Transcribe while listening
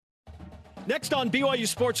Next on BYU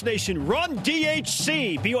Sports Nation, Run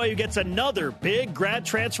DHC. BYU gets another big grad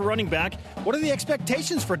transfer running back. What are the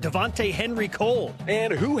expectations for Devontae Henry Cole?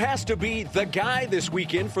 And who has to be the guy this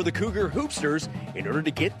weekend for the Cougar Hoopsters in order to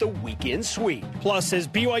get the weekend sweep? Plus, is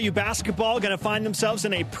BYU basketball going to find themselves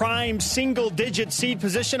in a prime single-digit seed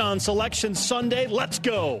position on Selection Sunday? Let's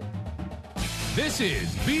go. This is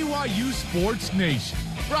BYU Sports Nation,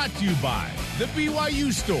 brought to you by The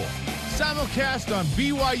BYU Store. Simulcast on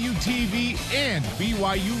BYU TV and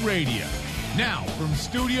BYU Radio. Now, from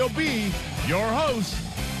Studio B, your hosts,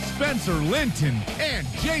 Spencer Linton and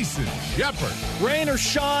Jason Shepard. Rain or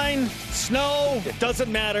shine, snow, it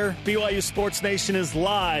doesn't matter. BYU Sports Nation is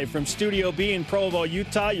live from Studio B in Provo,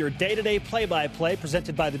 Utah. Your day-to-day play-by-play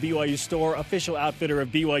presented by the BYU Store, official outfitter of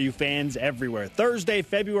BYU fans everywhere. Thursday,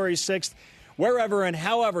 February 6th. Wherever and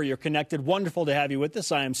however you're connected, wonderful to have you with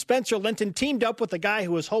us. I am Spencer Linton, teamed up with a guy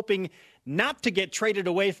who is hoping not to get traded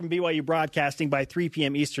away from BYU Broadcasting by 3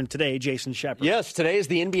 p.m. Eastern today, Jason Shepard. Yes, today is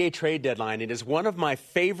the NBA trade deadline. It is one of my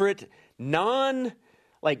favorite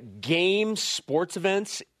game sports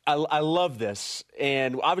events. I love this.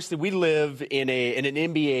 And obviously we live in an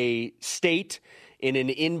NBA state, in an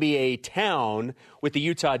NBA town with the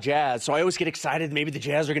Utah Jazz. So I always get excited. Maybe the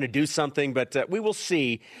Jazz are going to do something, but we will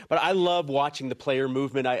see. But I love watching the player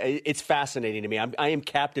movement. It's fascinating to me. I am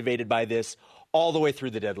captivated by this all the way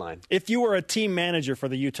through the deadline. If you were a team manager for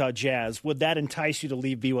the Utah Jazz, would that entice you to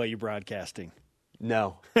leave BYU Broadcasting?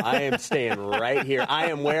 No, I am staying right here.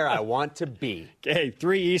 I am where I want to be. Okay,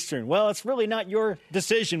 3 Eastern. Well, it's really not your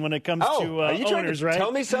decision when it comes to are you owners, trying to right?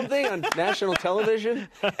 Tell me something on national television?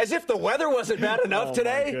 As if the weather wasn't bad enough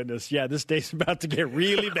today? Oh, my goodness. Yeah, this day's about to get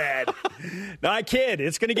really bad. No, I kid.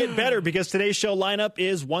 It's going to get better because today's show lineup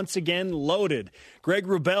is once again loaded. Greg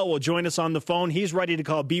Wrubell will join us on the phone. He's ready to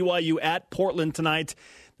call BYU at Portland tonight.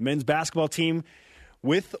 The men's basketball team,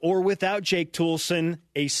 with or without Jake Toolson,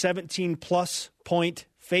 a 17-plus point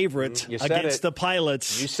favorite against the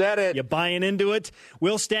Pilots. You said it. You buying into it?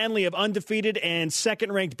 Will Stanley of undefeated and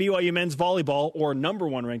second-ranked BYU men's volleyball, or number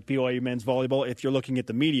one-ranked BYU men's volleyball if you're looking at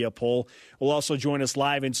the media poll, will also join us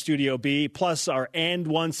live in Studio B, plus our And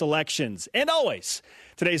One selections. And always,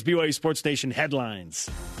 today's BYU Sports Nation headlines.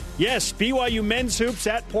 Yes, BYU men's hoops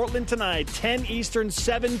at Portland tonight, 10 Eastern,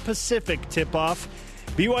 7 Pacific tip-off.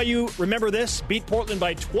 BYU, remember this, beat Portland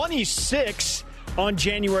by 26 on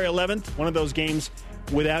January 11th, one of those games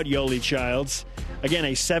without Yoli Childs. Again,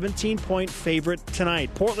 a 17-point favorite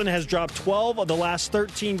tonight. Portland has dropped 12 of the last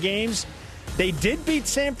 13 games. They did beat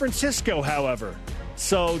San Francisco, however.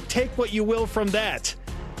 So take what you will from that.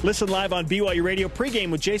 Listen live on BYU Radio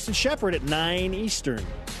pregame with Jason Shepard at 9 Eastern.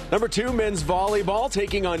 Number 2 men's volleyball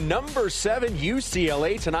taking on number 7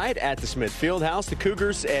 UCLA tonight at the Smith Fieldhouse. The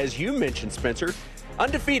Cougars, as you mentioned, Spencer,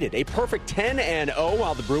 undefeated, a perfect 10-0,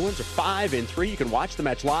 while the Bruins are 5-3. You can watch the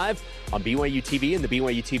match live on BYU TV and the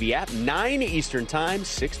BYU TV app, 9 Eastern Time,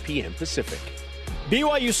 6 p.m. Pacific.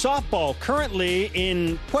 BYU softball currently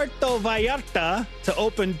in Puerto Vallarta to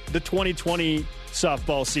open the 2020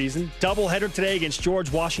 softball season. Doubleheader today against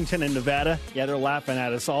George Washington in Nevada. Yeah, they're laughing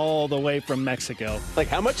at us all the way from Mexico. Like,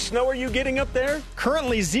 how much snow are you getting up there?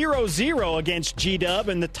 Currently 0-0 against G-Dub,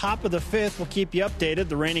 and the top of the 5th will keep you updated.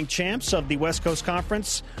 The reigning champs of the West Coast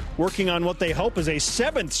Conference working on what they hope is a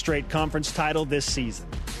 7th straight conference title this season.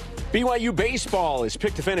 BYU baseball is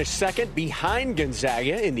picked to finish second behind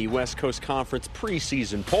Gonzaga in the West Coast Conference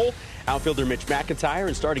preseason poll. Outfielder Mitch McIntyre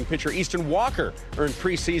and starting pitcher Easton Walker earned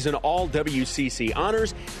preseason All-WCC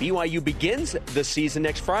honors. BYU begins the season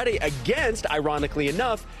next Friday against, ironically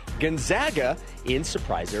enough, Gonzaga in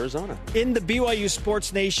Surprise, Arizona. In the BYU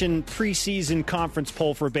Sports Nation preseason conference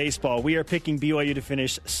poll for baseball, we are picking BYU to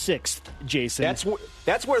finish 6th, Jason.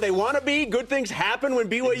 That's where they want to be. Good things happen when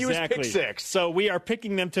BYU is picked 6th. So we are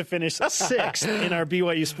picking them to finish 6th in our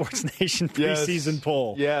BYU Sports Nation preseason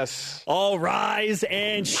poll. Yes. All rise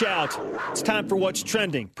and shout. It's time for What's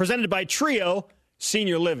Trending, presented by Trio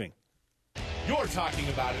Senior Living. You're talking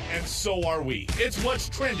about it, and so are we. It's What's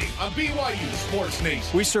Trending on BYU Sports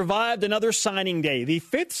Nation. We survived another signing day, the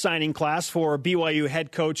 5th signing class for BYU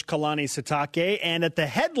head coach Kalani Sitake, and at the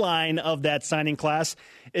headline of that signing class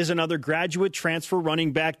is another graduate transfer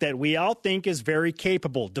running back that we all think is very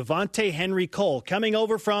capable, Devontae Henry Cole, coming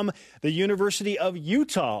over from the University of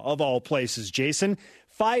Utah, of all places, Jason.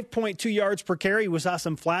 5.2 yards per carry. We saw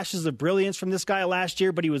some flashes of brilliance from this guy last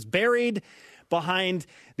year, but he was buried behind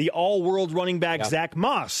the all-world running back Zach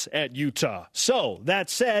Moss at Utah. So, that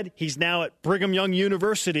said, he's now at Brigham Young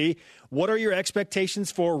University. What are your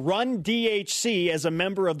expectations for Run DHC as a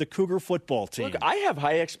member of the Cougar football team? Look, I have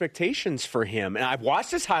high expectations for him, and I've watched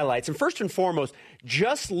his highlights. And first and foremost,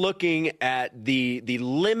 just looking at the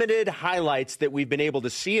limited highlights that we've been able to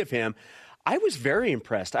see of him, I was very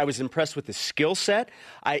impressed. I was impressed with his skill set.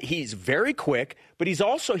 He's very quick, but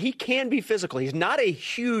he can be physical. He's not a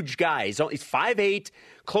huge guy. He's 5'8",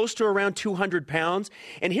 close to around 200 pounds.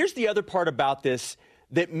 And here's the other part about this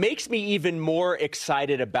that makes me even more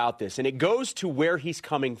excited about this, and it goes to where he's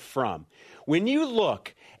coming from. When you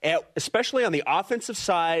look at, especially on the offensive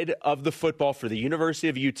side of the football for the University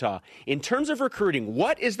of Utah, in terms of recruiting,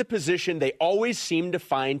 what is the position they always seem to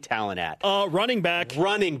find talent at? Running back.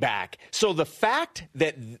 Running back. So the fact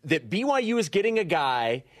that BYU is getting a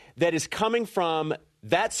guy that is coming from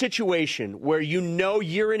that situation where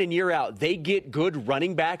year in and year out they get good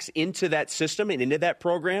running backs into that system and into that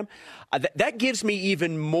program, that gives me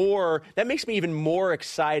even more, that makes me even more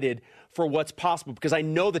excited for what's possible, because I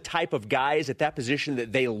know the type of guys at that position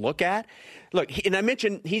that they look at. Look, and I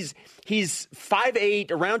mentioned he's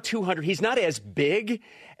 5'8", around 200. He's not as big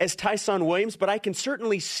as Tyson Williams, but I can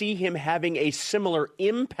certainly see him having a similar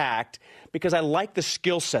impact because I like the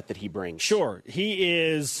skill set that he brings. Sure. He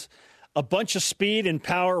is a bunch of speed and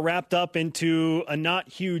power wrapped up into a not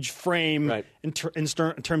huge frame in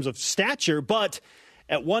terms of stature, but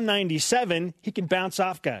at 197, he can bounce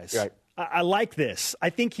off guys. Right. I like this. I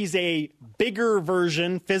think he's a bigger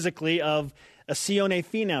version physically of a Sione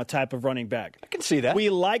Finau type of running back. I can see that. We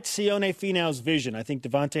liked Sione Finau's vision. I think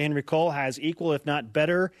Devontae Henry Cole has equal, if not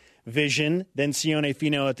better, vision than Sione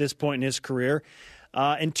Finau at this point in his career.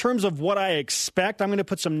 In terms of what I expect, I'm going to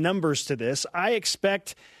put some numbers to this. I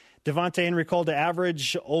expect Devontae Henry Cole to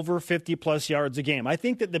average over 50-plus yards a game. I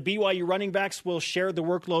think that the BYU running backs will share the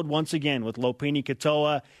workload once again with Lopini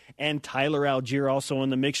Katoa and Tyler Algier also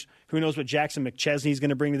in the mix. Who knows what Jackson McChesney is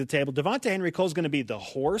going to bring to the table. Devontae Henry Cole is going to be the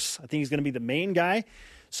horse. I think he's going to be the main guy.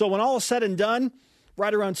 So when all is said and done,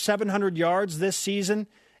 right around 700 yards this season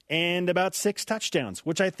and about 6 touchdowns,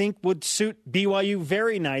 which I think would suit BYU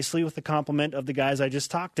very nicely with the complement of the guys I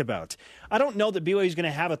just talked about. I don't know that BYU is going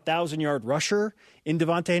to have a 1,000-yard rusher in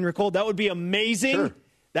Devontae Henry Cole. That would be amazing. Sure.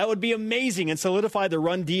 That would be amazing and solidify the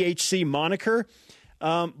Run DHC moniker.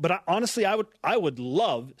 But honestly, I would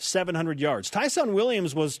love 700 yards. Tyson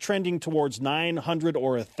Williams was trending towards 900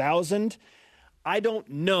 or 1,000. I don't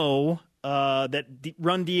know that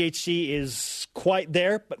Run DHC is quite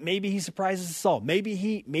there, but maybe he surprises us all. Maybe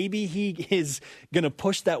he is going to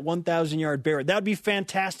push that 1,000-yard barrier. That would be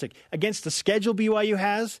fantastic. Against the schedule BYU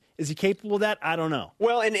has, is he capable of that? I don't know.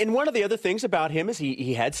 Well, and one of the other things about him is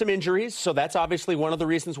he had some injuries, so that's obviously one of the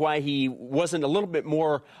reasons why he wasn't a little bit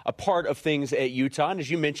more a part of things at Utah. And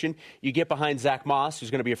as you mentioned, you get behind Zach Moss,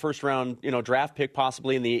 who's going to be a first-round draft pick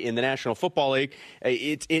possibly in the National Football League.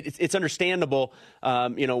 It's understandable,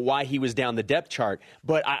 why he was down the depth chart.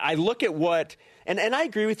 But I look at what. And I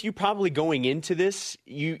agree with you, probably going into this,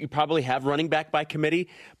 you probably have running back by committee.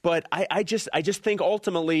 But I just think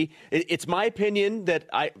ultimately, it's my opinion that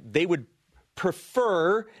they would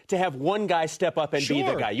prefer to have one guy step up and be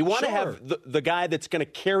the guy. You want to have the guy that's going to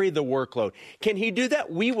carry the workload. Can he do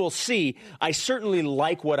that? We will see. I certainly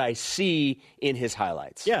like what I see in his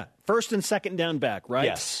highlights. Yeah, first and second down back, right?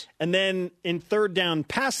 Yes. And then in third down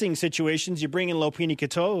passing situations, you bring in Lopini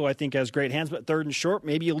Katoa, who I think has great hands, but third and short,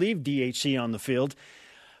 maybe you leave DHC on the field.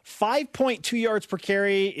 5.2 yards per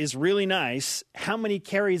carry is really nice. How many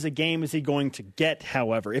carries a game is he going to get,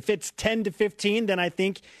 however? If it's 10 to 15, then I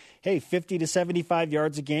think 50 to 75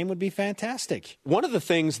 yards a game would be fantastic. One of the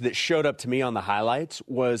things that showed up to me on the highlights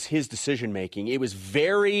was his decision-making. It was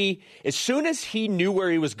as soon as he knew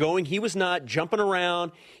where he was going, he was not jumping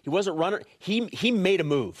around. He wasn't running. He made a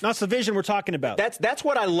move. That's the vision we're talking about. That's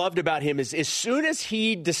what I loved about him is as soon as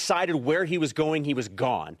he decided where he was going, he was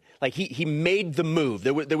gone. Like he made the move.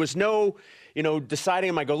 There was no deciding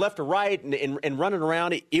am I go left or right and running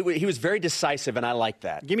around. He was very decisive, and I like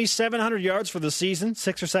that. Give me 700 yards for the season,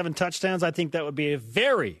 6 or 7 touchdowns. I think that would be a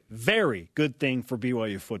very, very good thing for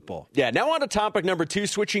BYU football. Yeah, now on to topic number 2,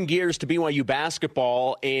 switching gears to BYU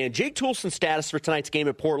basketball. And Jake Toolson's status for tonight's game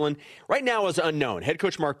at Portland right now is unknown. Head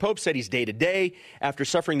coach Mark Pope said he's day-to-day after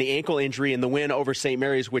suffering the ankle injury in the win over St.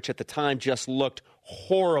 Mary's, which at the time just looked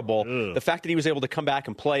horrible. The fact that he was able to come back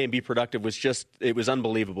and play and be productive was it was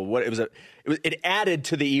unbelievable. It added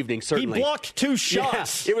to the evening, certainly. He blocked 2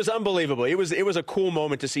 shots. Yeah, it was unbelievable. It was a cool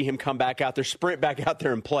moment to see him come back out there, sprint back out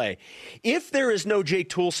there and play. If there is no Jake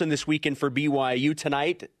Toolson this weekend for BYU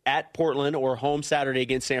tonight at Portland or home Saturday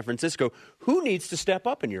against San Francisco, who needs to step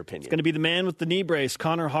up in your opinion? It's going to be the man with the knee brace,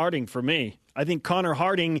 Connor Harding, for me. I think Connor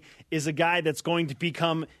Harding is a guy that's going to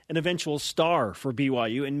become an eventual star for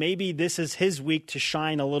BYU, and maybe this is his week to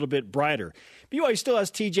shine a little bit brighter. BYU still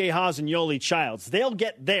has TJ Haws and Yoli Childs. They'll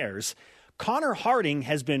get theirs. Connor Harding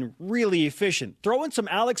has been really efficient. Throw in some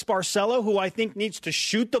Alex Barcelo, who I think needs to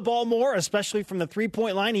shoot the ball more, especially from the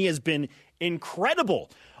three-point line. He has been incredible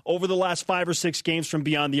over the last 5 or 6 games from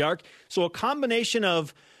beyond the arc. So a combination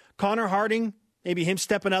of Connor Harding, maybe him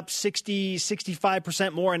stepping up 60,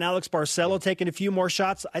 65% more, and Alex Barcelo taking a few more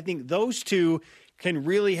shots. I think those two can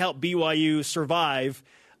really help BYU survive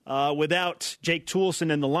without Jake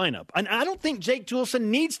Toolson in the lineup. And I don't think Jake Toolson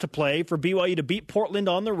needs to play for BYU to beat Portland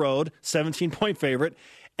on the road, 17-point favorite,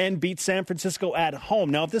 and beat San Francisco at home.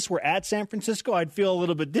 Now, if this were at San Francisco, I'd feel a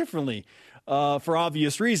little bit differently for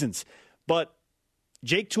obvious reasons. But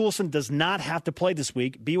Jake Toolson does not have to play this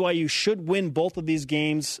week. BYU should win both of these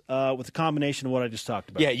games with a combination of what I just talked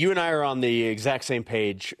about. Yeah, you and I are on the exact same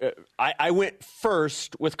page. I went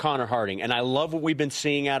first with Connor Harding, and I love what we've been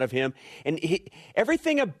seeing out of him. And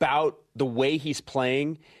everything about the way he's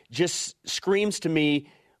playing just screams to me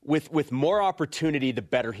with more opportunity, the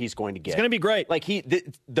better he's going to get. It's going to be great. Like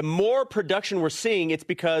the more production we're seeing, it's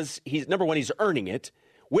because he's earning it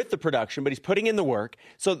with the production, but he's putting in the work.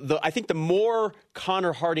 So I think the more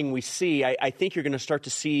Connor Harding we see, I think you're going to start to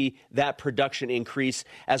see that production increase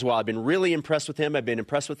as well. I've been really impressed with him. I've been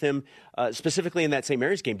impressed with him specifically in that St.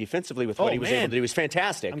 Mary's game defensively with what he was able to do. He was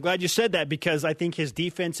fantastic. I'm glad you said that because I think his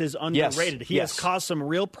defense is underrated. He has caused some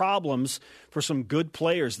real problems for some good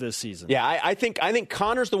players this season. Yeah, I think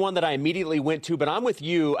Connor's the one that I immediately went to, but I'm with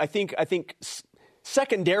you. I think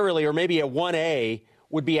secondarily, or maybe a 1A,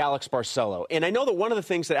 would be Alex Barcelo. And I know that one of the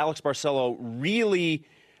things that Alex Barcelo really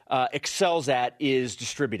excels at is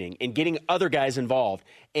distributing and getting other guys involved.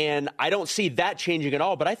 And I don't see that changing at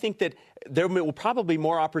all, but I think that there will probably be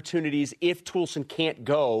more opportunities if Toolson can't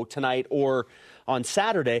go tonight or on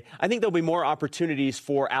Saturday. I think there'll be more opportunities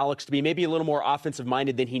for Alex to be maybe a little more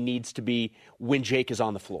offensive-minded than he needs to be when Jake is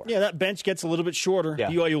on the floor. Yeah, that bench gets a little bit shorter. Yeah.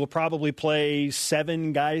 BYU will probably play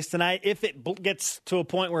 7 guys tonight. If it gets to a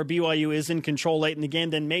point where BYU is in control late in the game,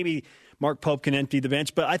 then maybe Mark Pope can empty the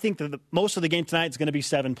bench. But I think that most of the game tonight is going to be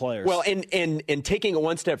 7 players. Well, and taking it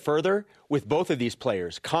one step further with both of these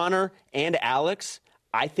players, Connor and Alex,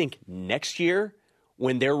 I think next year,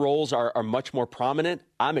 when their roles are much more prominent,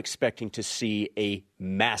 I'm expecting to see a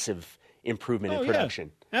massive improvement in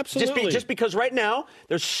production. Yeah, absolutely. Just because right now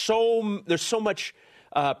there's so much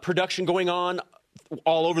production going on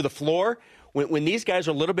all over the floor. When these guys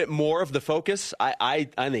are a little bit more of the focus, I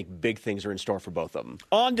think big things are in store for both of them.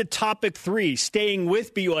 On to topic 3, staying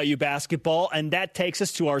with BYU basketball, and that takes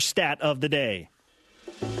us to our stat of the day.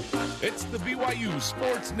 It's the BYU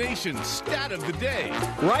Sports Nation stat of the day.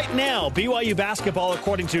 Right now, BYU basketball,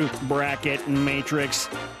 according to Bracket Matrix,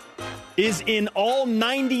 is in all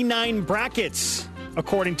 99 brackets,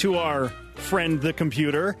 according to our friend the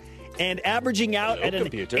computer, and averaging out at an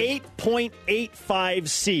 8.85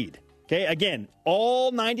 seed. Okay, again,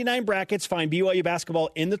 all 99 brackets find BYU basketball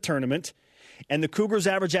in the tournament, and the Cougars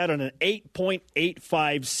average out on an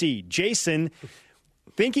 8.85 seed. Jason,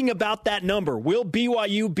 thinking about that number, will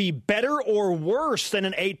BYU be better or worse than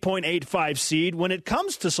an 8.85 seed when it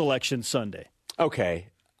comes to Selection Sunday? Okay.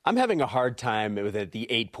 I'm having a hard time with the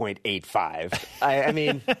 8.85. I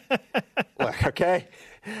mean, look, okay?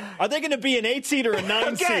 Are they going to be an 8 seed or a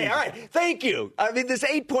 9 seed? Okay, all right. Thank you. I mean, this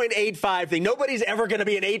 8.85 thing, nobody's ever going to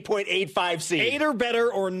be an 8.85 seed. 8 or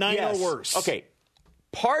better or 9 or worse. Okay.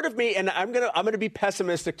 Part of me, and I'm going to be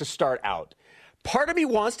pessimistic to start out. Part of me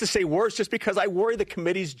wants to say worse just because I worry the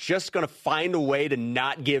committee's just going to find a way to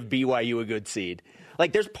not give BYU a good seed.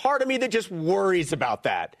 Like, there's part of me that just worries about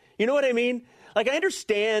that. You know what I mean? Like, I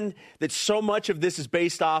understand that so much of this is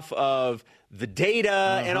based off of the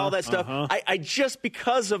data and all that stuff. I just,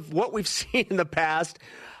 because of what we've seen in the past,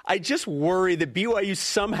 I just worry that BYU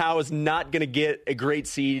somehow is not going to get a great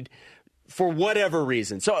seed for whatever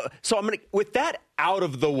reason. So I'm going to, with that out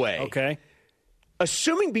of the way. Okay.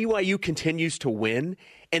 Assuming BYU continues to win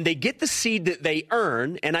and they get the seed that they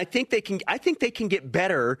earn, and I think they can get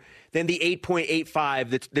better than the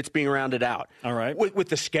 8.85 that's being rounded out. All right. With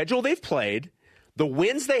the schedule they've played, the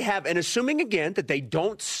wins they have, and assuming again that they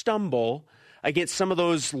don't stumble against some of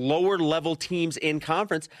those lower-level teams in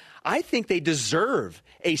conference, I think they deserve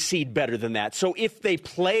a seed better than that. So if they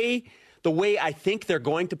play the way I think they're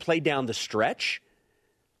going to play down the stretch,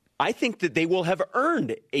 I think that they will have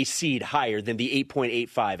earned a seed higher than the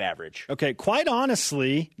 8.85 average. Okay, quite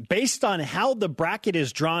honestly, based on how the bracket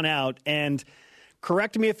is drawn out, and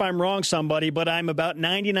correct me if I'm wrong, somebody, but I'm about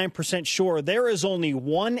 99% sure there is only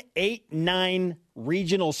one 8-9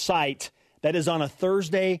 regional site that is on a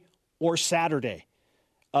Thursday or Saturday.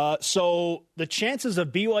 So the chances of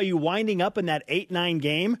BYU winding up in that 8-9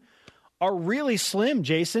 game are really slim,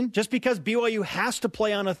 Jason, just because BYU has to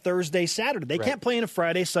play on a Thursday, Saturday. They can't play in a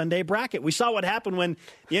Friday, Sunday bracket. We saw what happened when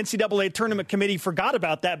the NCAA Tournament Committee forgot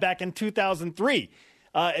about that back in 2003.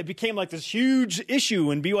 It became like this huge issue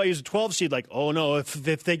when BYU's a 12 seed, like, oh no,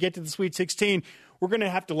 if they get to the Sweet 16, we're going to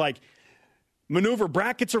have to like maneuver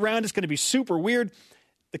brackets around. It's going to be super weird.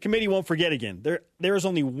 The committee won't forget again. There is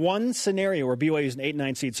only one scenario where BYU is an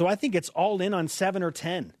 8-9 seed, so I think it's all in on 7 or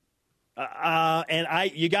 10.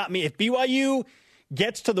 You got me. If BYU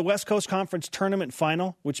gets to the West Coast Conference Tournament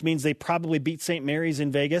Final, which means they probably beat St. Mary's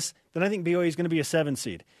in Vegas, then I think BYU is going to be a 7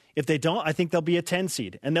 seed. If they don't, I think they'll be a 10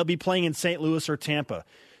 seed, and they'll be playing in St. Louis or Tampa.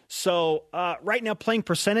 So right now, playing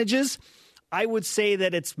percentages, I would say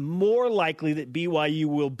that it's more likely that BYU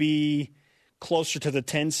will be closer to the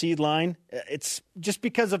 10 seed line. It's just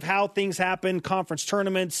because of how things happen, conference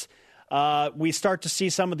tournaments. We start to see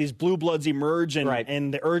some of these blue bloods emerge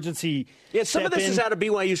and the urgency. Yeah, some of this is out of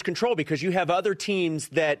BYU's control because you have other teams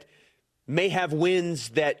that may have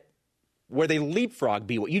wins where they leapfrog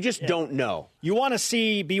BYU. You just don't know. You want to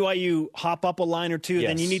see BYU hop up a line or two,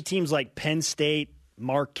 then you need teams like Penn State,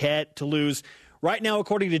 Marquette to lose. Right now,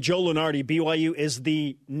 according to Joe Lunardi, BYU is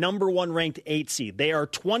the number 1 ranked 8 seed. They are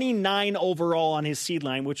 29 overall on his seed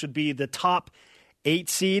line, which would be the top 8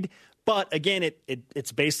 seed. But again,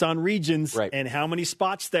 it's based on regions and how many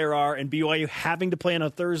spots there are, and BYU having to play on a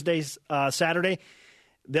Thursday, Saturday.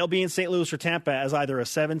 They'll be in St. Louis or Tampa as either a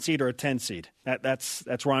 7 seed or a 10 seed.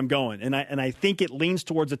 That's where I'm going, and I think it leans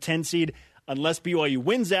towards a 10 seed unless BYU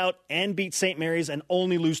wins out and beats St. Mary's and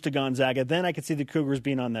only lose to Gonzaga. Then I could see the Cougars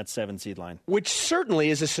being on that 7 seed line, which certainly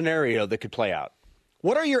is a scenario that could play out.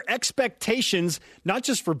 What are your expectations, not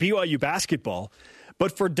just for BYU basketball,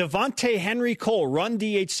 but for Devontae Henry Cole, run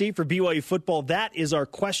DHC for BYU football? That is our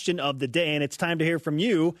question of the day, and it's time to hear from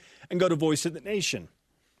you and go to Voice of the Nation.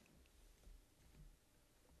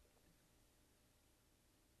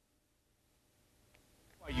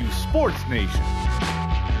 BYU Sports Nation.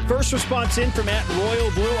 First response in from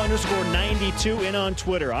 @RoyalBlue_92 in on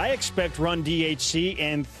Twitter. I expect run DHC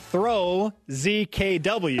and throw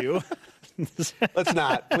ZKW. Let's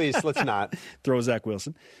not. Please, let's not. Throw Zach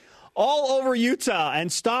Wilson. All over Utah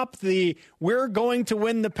and stop the "we're going to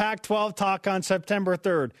win the Pac-12" talk on September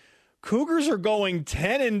 3rd. Cougars are going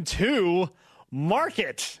 10-2. Mark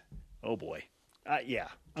it. Oh, boy. Yeah,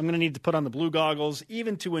 I'm going to need to put on the blue goggles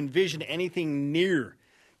even to envision anything near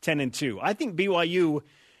 10-2. I think BYU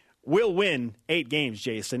will win 8 games,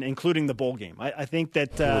 Jason, including the bowl game. I think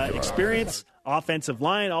that experience, offensive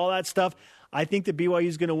line, all that stuff, I think that BYU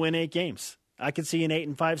is going to win 8 games. I could see an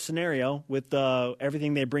 8-5 scenario with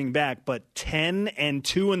everything they bring back, but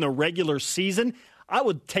 10-2 in the regular season, I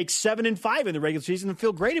would take 7-5 in the regular season and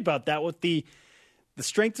feel great about that with the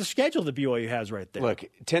strength of schedule that BYU has right there. Look,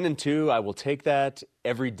 10-2, I will take that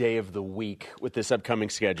every day of the week with this upcoming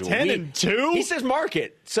schedule. 10-2? He says mark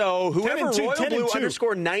it. So whoever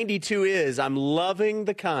RoyalBlue_92 is, I'm loving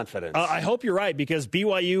the confidence. I hope you're right, because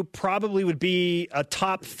BYU probably would be a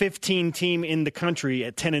top 15 team in the country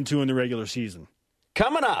at 10-2 in the regular season.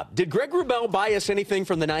 Coming up, did Greg Wrubell buy us anything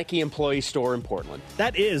from the Nike employee store in Portland?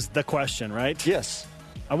 That is the question, right? Yes.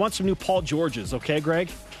 I want some new Paul Georges, okay, Greg?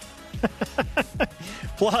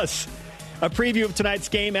 Plus, a preview of tonight's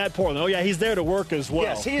game at Portland. Oh, yeah, he's there to work as well.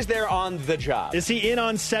 Yes, he is there on the job. Is he in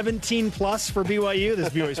on 17+ for BYU? This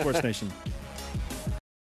is BYU Sports Nation.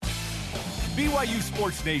 BYU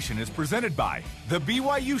Sports Nation is presented by The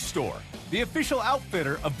BYU Store, the official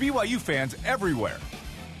outfitter of BYU fans everywhere.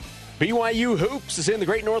 BYU Hoops is in the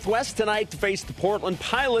Great Northwest tonight to face the Portland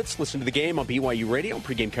Pilots. Listen to the game on BYU Radio.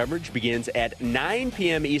 Pregame coverage begins at 9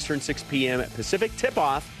 p.m. Eastern, 6 p.m. Pacific.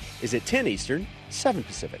 Tip-off is at 10 Eastern, 7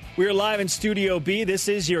 Pacific. We're live in Studio B. This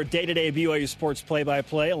is your day-to-day BYU Sports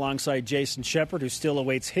play-by-play alongside Jason Shepard, who still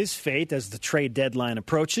awaits his fate as the trade deadline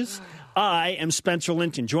approaches. I am Spencer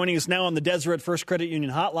Linton. Joining us now on the Deseret First Credit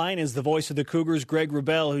Union hotline is the voice of the Cougars, Greg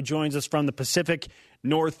Wrubell, who joins us from the Pacific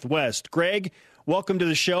Northwest. Greg, welcome to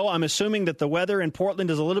the show. I'm assuming that the weather in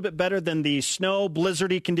Portland is a little bit better than the snow,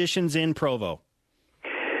 blizzardy conditions in Provo.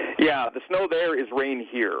 Yeah, the snow there is rain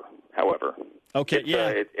here, however. Okay,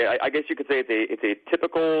 I guess you could say it's a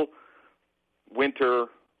typical winter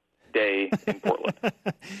day in Portland.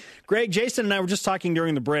 Greg, Jason and I were just talking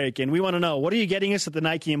during the break, and we want to know, what are you getting us at the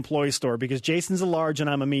Nike employee store? Because Jason's a large and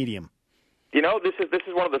I'm a medium. You know, this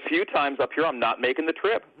is one of the few times up here I'm not making the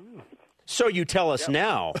trip. So you tell us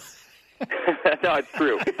now. No, it's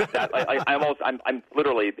true. I'm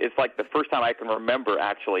literally, it's like the first time I can remember,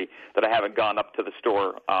 actually, that I haven't gone up to the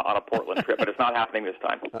store on a Portland trip, but it's not happening this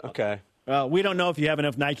time. Okay. Well, we don't know if you have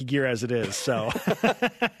enough Nike gear as it is, so.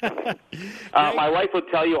 My wife would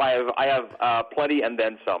tell you I have plenty and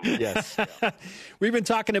then some. Yes. We've been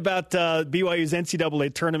talking about BYU's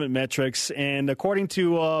NCAA tournament metrics, and according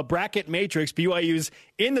to Bracket Matrix, BYU's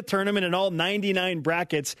in the tournament in all 99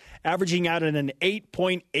 brackets, averaging out at an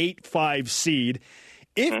 8.85 seed.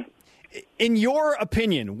 In your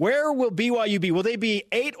opinion, where will BYU be? Will they be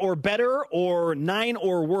 8 or better or 9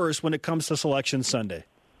 or worse when it comes to Selection Sunday?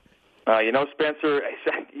 Spencer,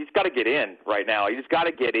 he's got to get in right now. He's got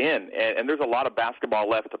to get in, and there's a lot of basketball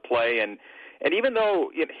left to play. And even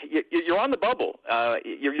though you're on the bubble,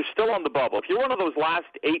 you're still on the bubble. If you're one of those last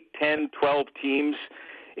 8, 10, 12 teams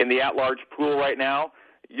in the at-large pool right now,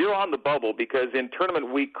 you're on the bubble because in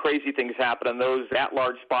tournament week, crazy things happen, and those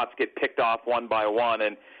at-large spots get picked off one by one.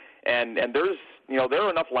 And there's there are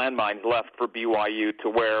enough landmines left for BYU to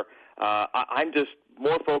where I'm just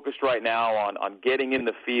more focused right now on getting in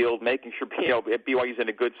the field, making sure BYU's in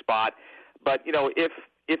a good spot. But if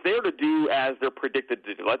they're to do as they're predicted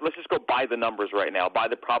to do, let's just go by the numbers right now, by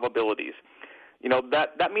the probabilities.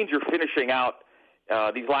 That means you're finishing out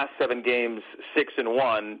these last 7 games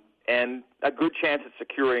 6-1, and a good chance at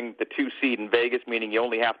securing the 2 seed in Vegas, meaning you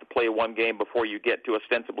only have to play 1 game before you get to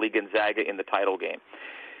ostensibly Gonzaga in the title game.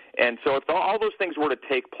 And so if all those things were to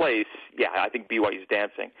take place, yeah, I think BYU's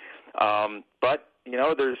dancing. But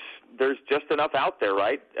there's just enough out there,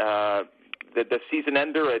 right? The season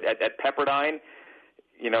ender at Pepperdine,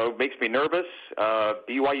 makes me nervous.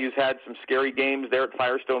 BYU's had some scary games there at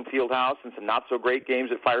Firestone Fieldhouse and some not-so-great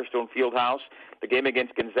games at Firestone Fieldhouse. The game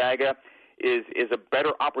against Gonzaga is a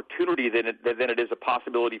better opportunity than it is a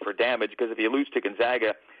possibility for damage, because if you lose to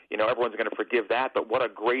Gonzaga, everyone's going to forgive that. But what a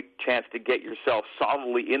great chance to get yourself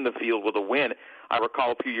solidly in the field with a win. I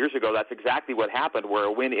recall a few years ago that's exactly what happened, where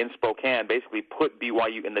a win in Spokane basically put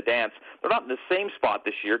BYU in the dance. They're not in the same spot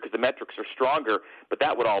this year because the metrics are stronger, but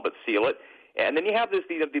that would all but seal it. And then you have these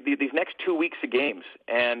next 2 weeks of games,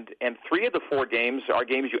 and 3 of the 4 games are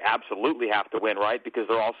games you absolutely have to win, right? Because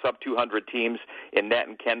they're all sub-200 teams in net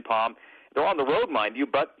and Ken Pom. They're on the road, mind you,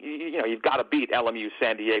 but you've got to beat LMU,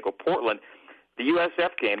 San Diego, Portland. The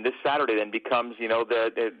USF game this Saturday then becomes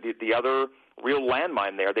the other real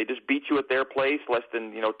landmine there. They just beat you at their place less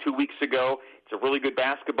than 2 weeks ago. It's a really good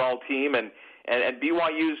basketball team, and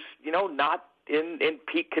BYU's not in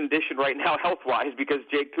peak condition right now health-wise because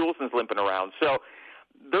Jake Toolson's limping around. So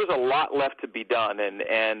there's a lot left to be done,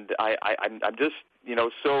 and I'm just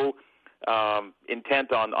so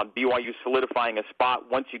intent on BYU solidifying a spot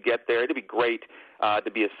once you get there. It'd be great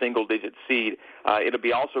to be a single-digit seed. It'll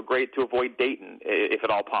be also great to avoid Dayton, if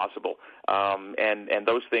at all possible. And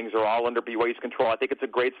those things are all under BYU's control. I think it's a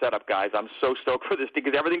great setup, guys. I'm so stoked for this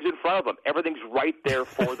because everything's in front of them. Everything's right there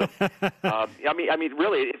for them. I mean,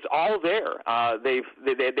 really, it's all there. They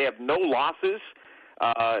have no losses.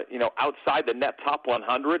 Outside the net top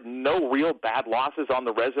 100, no real bad losses on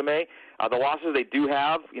the resume. The losses they do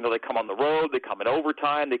have, they come on the road, they come in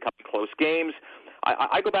overtime, they come in close games.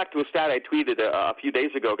 I go back to a stat I tweeted a few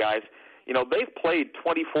days ago, guys. They've played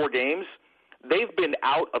 24 games. They've been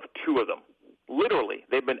out of 2 of them. Literally,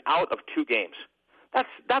 they've been out of 2 games.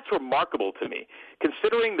 That's remarkable to me,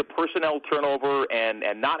 considering the personnel turnover and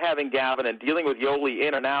not having Gavin and dealing with Yoli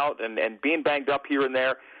in and out and being banged up here and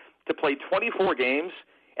there. To play 24 games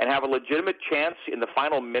and have a legitimate chance in the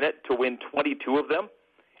final minute to win 22 of them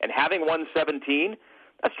and having won 17,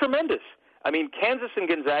 that's tremendous. I mean, Kansas and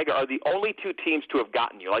Gonzaga are the only 2 teams to have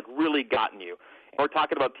gotten you, like really gotten you. We're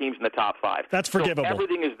talking about teams in the top 5. That's forgivable. So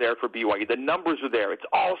everything is there for BYU. The numbers are there. It's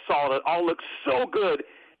all solid. It all looks so good.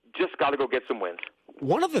 Just got to go get some wins.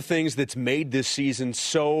 One of the things that's made this season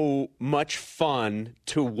so much fun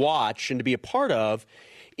to watch and to be a part of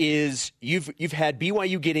is you've had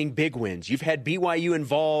BYU getting big wins. You've had BYU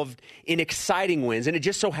involved in exciting wins, and it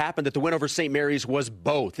just so happened that the win over St. Mary's was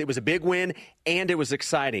both. It was a big win, and it was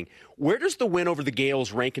exciting. Where does the win over the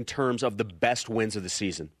Gales rank in terms of the best wins of the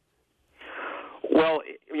season? Well,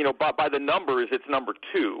 by the numbers, it's number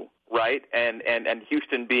 2, right? And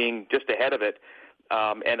Houston being just ahead of it.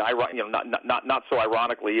 Not so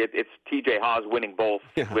ironically, it's T.J. Haws winning both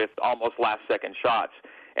with almost last-second shots.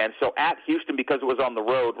 And so at Houston, because it was on the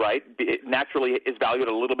road, right, it naturally is valued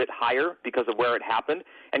a little bit higher because of where it happened.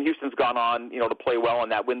 And Houston's gone on, to play well,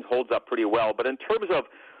 and that win holds up pretty well. But in terms of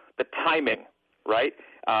the timing, right,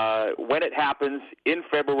 when it happens in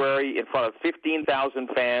February in front of 15,000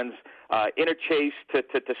 fans, in a chase to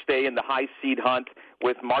stay in the high seed hunt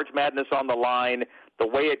with March Madness on the line, the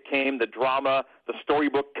way it came, the drama, the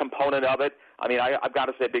storybook component of it, I mean, I've got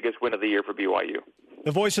to say biggest win of the year for BYU.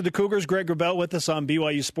 The voice of the Cougars, Greg Wrubell, with us on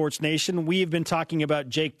BYU Sports Nation. We've been talking about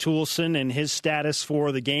Jake Toolson and his status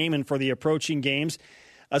for the game and for the approaching games.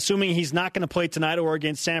 Assuming he's not going to play tonight or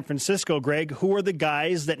against San Francisco, Greg, who are the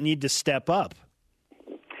guys that need to step up?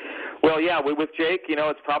 Well, yeah, with Jake,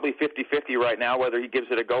 it's probably 50-50 right now whether he gives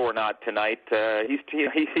it a go or not tonight.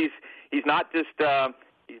 He's not just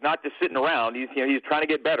sitting around. He's trying to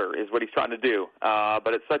get better is what he's trying to do.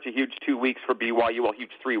 But it's such a huge 2 weeks for BYU. Well,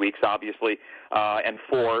 huge 3 weeks, obviously, and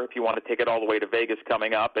 4 if you want to take it all the way to Vegas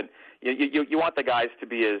coming up. And you want the guys to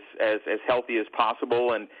be as healthy as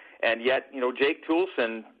possible. And yet, Jake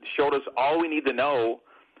Toolson showed us all we need to know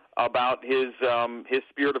about his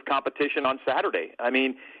spirit of competition on Saturday. I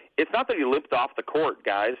mean, it's not that he limped off the court,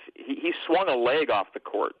 guys. He swung a leg off the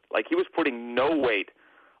court. Like, he was putting no weight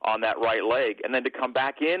on that right leg, and then to come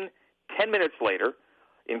back in 10 minutes later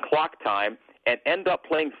in clock time and end up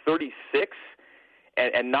playing 36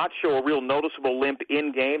 and not show a real noticeable limp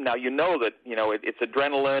in game. Now, that it's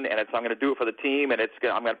adrenaline, and I'm going to do it for the team, and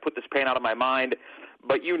I'm going to put this pain out of my mind.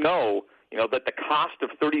 But that the cost of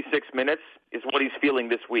 36 minutes is what he's feeling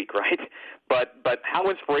this week, right? But how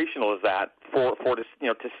inspirational is that for this?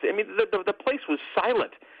 I mean, the place was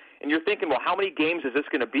silent, and you're thinking, well, how many games is this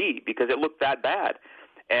going to be? Because it looked that bad.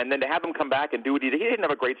 And then to have him come back and do what he did, he didn't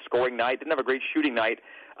have a great scoring night, didn't have a great shooting night.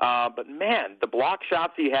 But, man, the block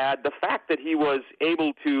shots he had, the fact that he was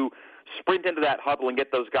able to sprint into that huddle and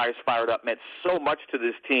get those guys fired up meant so much to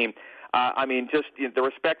this team. The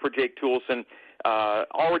respect for Jake Toolson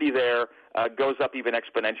already there goes up even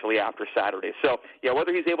exponentially after Saturday. So, yeah,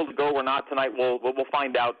 whether he's able to go or not tonight, we'll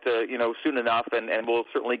find out, soon enough, and we'll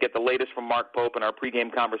certainly get the latest from Mark Pope in our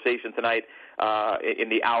pregame conversation tonight in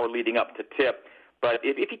the hour leading up to tip. But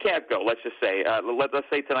if he can't go, let's just say, let's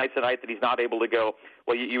say tonight's the night that he's not able to go,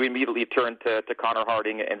 well, you immediately turn to Connor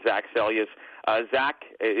Harding and Zach Sellius. Zach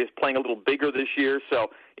is playing a little bigger this year,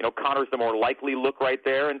 so, Connor's the more likely look right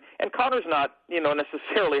there. And Connor's not,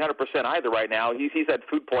 necessarily 100% either right now. He's had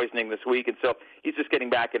food poisoning this week, and so he's just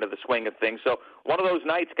getting back into the swing of things. So one of those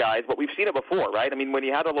nights, guys, but we've seen it before, right? I mean, when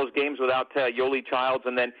you had all those games without Yoli Childs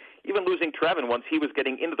and then even losing Trevin once he was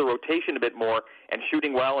getting into the rotation a bit more and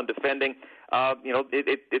shooting well and defending,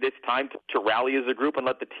 it's time to rally as a group and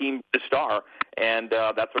let the team be the star, and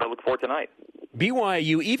that's what I look for tonight.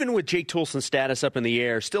 BYU, even with Jake Toolson's status up in the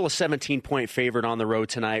air, still a 17-point favorite on the road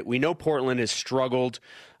tonight. We know Portland has struggled,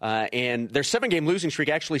 and their 7-game losing streak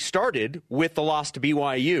actually started with the loss to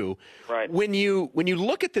BYU. Right. When you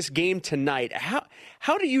look at this game tonight,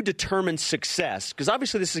 how do you determine success? Because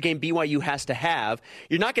obviously this is a game BYU has to have.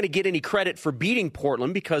 You're not going to get any credit for beating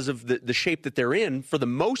Portland because of the shape that they're in for the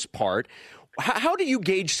most part. How do you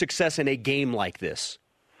gauge success in a game like this?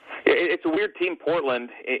 It's a weird team, Portland,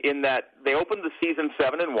 in that they opened the season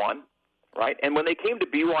 7-1, right? And when they came to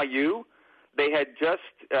BYU, they had just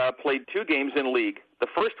played 2 games in league. The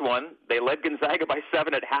first one, they led Gonzaga by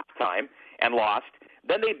 7 at halftime and lost.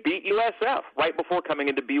 Then they beat USF right before coming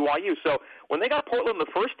into BYU. So when they got Portland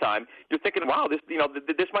the first time, you're thinking, wow,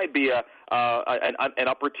 this might be an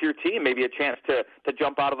upper tier team, maybe a chance to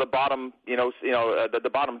jump out of the bottom, the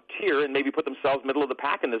bottom tier and maybe put themselves middle of the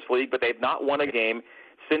pack in this league. But they've not won a game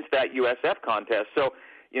since that USF contest. So,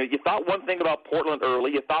 you thought one thing about Portland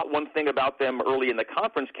early. You thought one thing about them early in the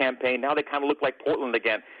conference campaign. Now they kind of look like Portland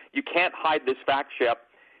again. You can't hide this fact, Shep.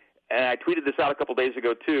 And I tweeted this out a couple days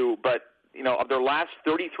ago too, but of their last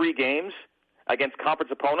 33 games against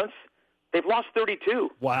conference opponents, they've lost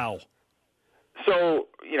 32. Wow. So,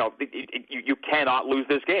 you cannot lose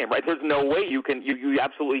this game, right? There's no way you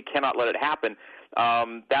absolutely cannot let it happen.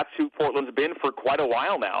 That's who Portland's been for quite a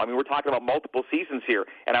while now. I mean, we're talking about multiple seasons here.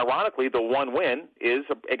 And ironically, the one win is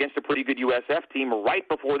against a pretty good USF team right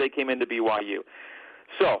before they came into BYU.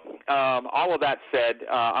 So, all of that said,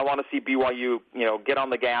 I want to see BYU, get on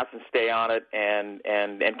the gas and stay on it and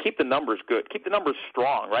keep the numbers good. Keep the numbers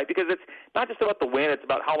strong, right? Because it's not just about the win. It's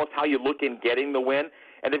about how you look in getting the win.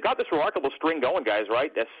 And they've got this remarkable string going, guys,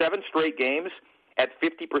 right? That's 7 straight games at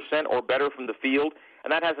 50% or better from the field,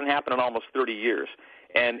 and that hasn't happened in almost 30 years.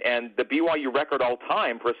 And the BYU record all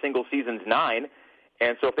time for a single season is 9.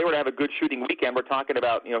 And so if they were to have a good shooting weekend, we're talking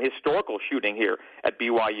about, historical shooting here at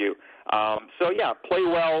BYU. Play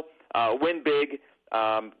well, win big,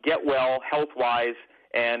 get well health-wise,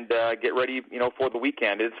 and get ready, for the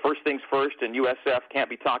weekend. It's first things first, and USF can't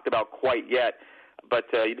be talked about quite yet. But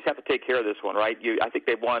you just have to take care of this one, right? I think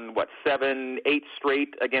they've won, 7, 8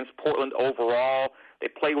 straight against Portland overall. They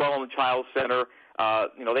play well in the Chiles Center.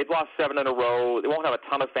 They've lost 7 in a row. They won't have a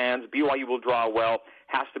ton of fans. BYU will draw well.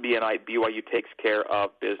 Has to be a night BYU takes care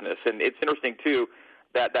of business. And it's interesting, too,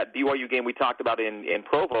 that BYU game we talked about in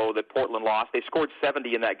Provo that Portland lost. They scored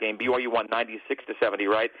 70 in that game. BYU won 96-70,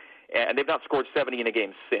 right? And they've not scored 70 in a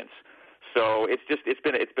game since. So it's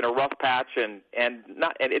been a rough patch, and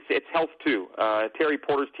it's health too. Terry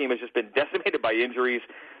Porter's team has just been decimated by injuries.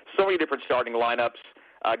 So many different starting lineups,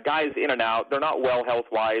 guys in and out. They're not well health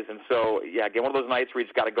wise, and so again, one of those nights where you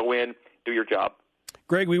just got to go in, do your job.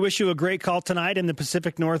 Greg, we wish you a great call tonight in the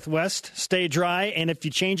Pacific Northwest. Stay dry, and if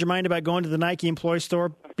you change your mind about going to the Nike employee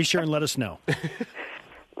store, be sure and let us know.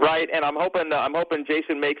 Right, and I'm hoping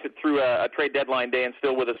Jason makes it through a trade deadline day and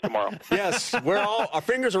still with us tomorrow. Yes, our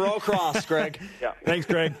fingers are all crossed, Greg. Yeah. Thanks,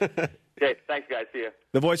 Greg. Okay, thanks, guys. See you.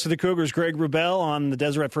 The voice of the Cougars, Greg Wrubell, on the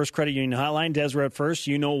Deseret First Credit Union Hotline. Deseret First,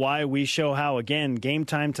 you know why, we show how. Again, game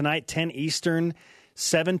time tonight, 10 Eastern,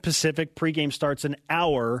 7 Pacific. Pregame starts an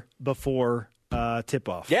hour before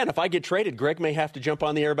tip-off. Yeah, and if I get traded, Greg may have to jump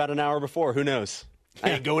on the air about an hour before. Who knows?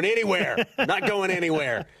 I ain't going anywhere. Not going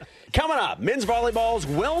anywhere. Coming up, men's volleyball's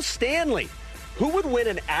Will Stanley. Who would win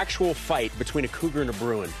an actual fight between a Cougar and a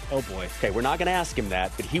Bruin? Oh, boy. Okay, we're not going to ask him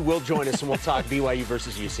that, but he will join us, and we'll talk BYU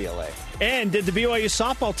versus UCLA. And did the BYU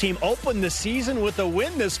softball team open the season with a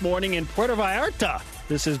win this morning in Puerto Vallarta?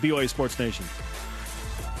 This is BYU Sports Nation.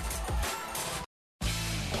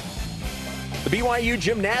 The BYU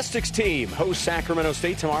gymnastics team hosts Sacramento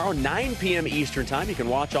State tomorrow, 9 p.m. Eastern Time. You can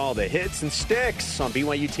watch all the hits and sticks on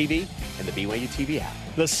BYU TV and the BYU TV app.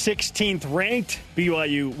 The 16th ranked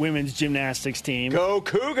BYU women's gymnastics team. Go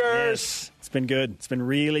Cougars! Yes, it's been good. It's been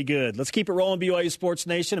really good. Let's keep it rolling, BYU Sports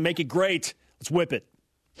Nation, and make it great. Let's whip it.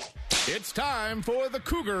 It's time for the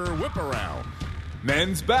Cougar Whip Around.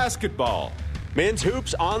 Men's basketball. Men's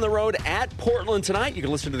hoops on the road at Portland tonight. You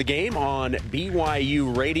can listen to the game on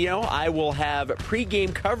BYU Radio. I will have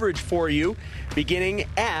pregame coverage for you beginning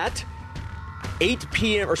at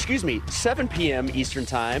 7 p.m. Eastern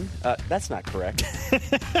Time. That's not correct.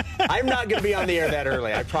 I'm not going to be on the air that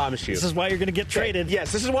early, I promise you. This is why you're going to get traded.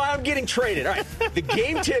 Yes, this is why I'm getting traded. All right. The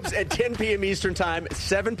game tips at 10 p.m. Eastern Time,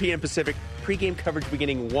 7 p.m. Pacific. Pregame coverage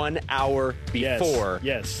beginning 1 hour before.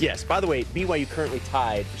 Yes. By the way, BYU currently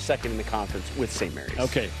tied for second in the conference with St. Mary's.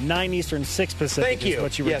 Okay. 9 Eastern, 6 Pacific. Thank you. Is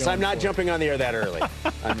what you were yes, going I'm not for. jumping on the air that early.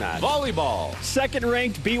 I'm not. Volleyball.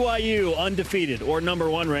 Second-ranked BYU, undefeated, or number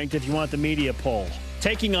 1 ranked if you want the media poll.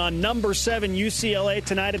 Taking on number 7 UCLA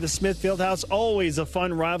tonight at the Smith Fieldhouse. Always a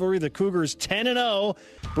fun rivalry. The Cougars 10-0,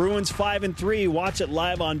 Bruins 5-3. Watch it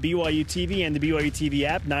live on BYU TV and the BYU TV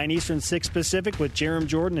app. 9 Eastern, 6 Pacific, with Jerem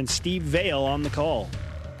Jordan and Steve Vale on the call.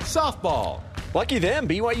 Softball. Lucky them,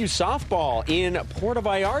 BYU softball in Puerto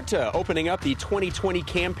Vallarta, opening up the 2020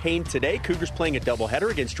 campaign today. Cougars playing a doubleheader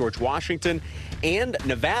against George Washington and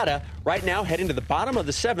Nevada. Right now, heading to the bottom of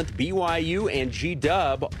the 7th, BYU and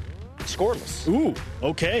G-Dub scoreless. Ooh,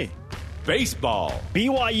 okay. Baseball.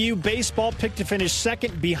 BYU baseball picked to finish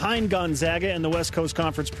second behind Gonzaga in the West Coast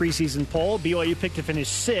Conference preseason poll. BYU picked to finish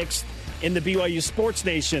 6th in the BYU Sports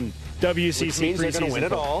Nation WCC Which means they're preseason going to win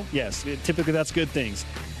it poll. all. Yes, typically that's good things.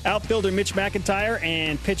 Outfielder Mitch McIntyre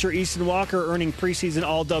and pitcher Easton Walker earning preseason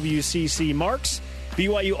all-WCC marks.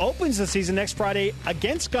 BYU opens the season next Friday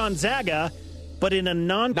against Gonzaga, but in a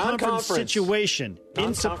non-conference situation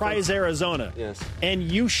in Surprise, Arizona. Yes. And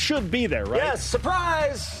you should be there, right? Yes,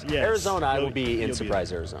 surprise! Yes. Arizona, I will be in you'll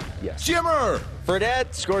Surprise, Arizona. Yes. Jimmer.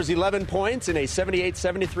 Fredette scores 11 points in a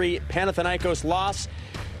 78-73 Panathinaikos loss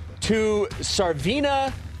to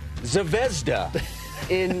Sarvina Zvezda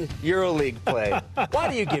in EuroLeague play. Why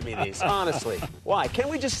do you give me these? Honestly. Why? Can't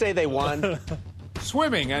we just say they won?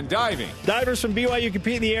 Swimming and diving. Divers from BYU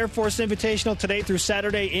compete in the Air Force Invitational today through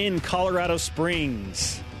Saturday in Colorado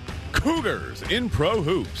Springs. Cougars in pro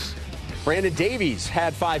hoops. Brandon Davies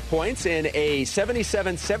had 5 points in a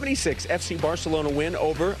 77-76 FC Barcelona win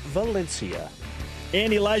over Valencia.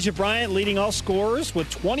 And Elijah Bryant leading all scorers with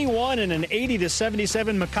 21 in an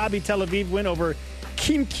 80-77 Maccabi Tel Aviv win over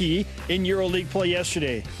Khimki in EuroLeague play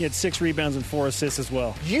yesterday. He had 6 rebounds and 4 assists as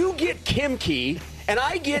well. You get Khimki, and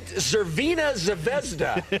I get Zervina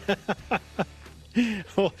Zvezda.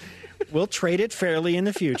 We'll trade it fairly in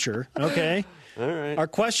the future, okay? All right. Our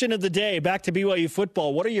question of the day, back to BYU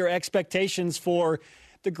football. What are your expectations for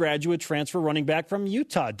the graduate transfer running back from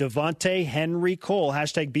Utah, Devontae Henry Cole.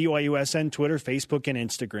 Hashtag BYUSN, Twitter, Facebook, and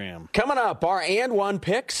Instagram. Coming up, our and one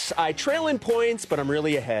picks. I trail in points, but I'm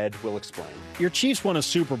really ahead. We'll explain. Your Chiefs won a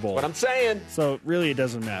Super Bowl. What I'm saying. So really it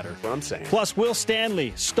doesn't matter. What I'm saying. Plus, Will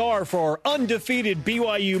Stanley, star for undefeated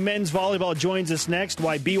BYU men's volleyball, joins us next.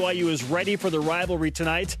 Why BYU is ready for the rivalry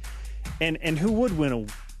tonight. And who would win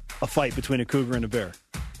a fight between a Cougar and a Bear?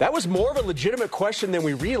 That was more of a legitimate question than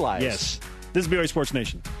we realized. Yes. This is BYU Sports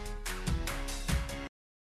Nation.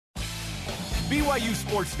 BYU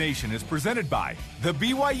Sports Nation is presented by The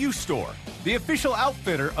BYU Store, the official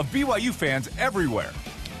outfitter of BYU fans everywhere.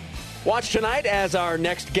 Watch tonight as our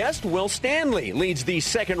next guest, Will Stanley, leads the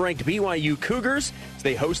second-ranked BYU Cougars as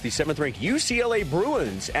they host the 7th-ranked UCLA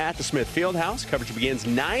Bruins at the Smith Fieldhouse. Coverage begins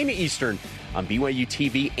 9 Eastern on BYU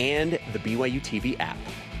TV and the BYU TV app.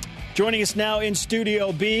 Joining us now in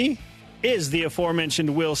Studio B is the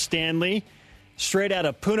aforementioned Will Stanley, straight out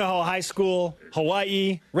of Punahou High School,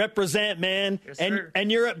 Hawaii. Represent, man. Yes,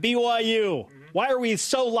 and you're at BYU. Mm-hmm. Why are we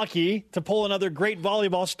so lucky to pull another great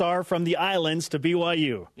volleyball star from the islands to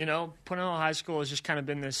BYU? You know, Punahou High School has just kind of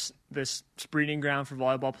been this breeding ground for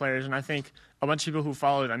volleyball players, and I think a bunch of people who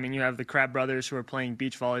followed. I mean, you have the Crab brothers who are playing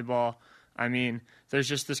beach volleyball. I mean, there's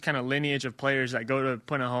just this kind of lineage of players that go to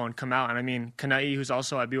Punahou and come out. And I mean, Kanai, who's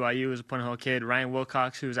also at BYU, is a Punahou kid. Ryan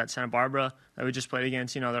Wilcox, who's at Santa Barbara, that we just played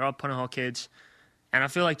against. You know, they're all Punahou kids. And I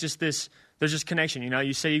feel like there's this connection. You know,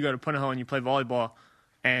 you say you go to Punahou and you play volleyball,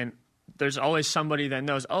 and there's always somebody that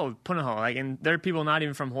knows, oh, Punahou. And there are people not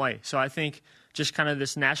even from Hawaii. So I think just kind of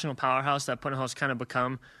this national powerhouse that Punahou's kind of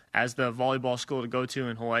become as the volleyball school to go to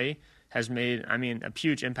in Hawaii has made, I mean, a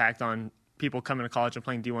huge impact on people coming to college and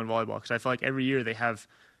playing D1 volleyball. Because I feel like every year they have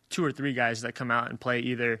 2 or 3 guys that come out and play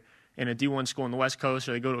either in a D1 school in the West Coast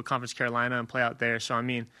or they go to a Conference Carolina and play out there. So, I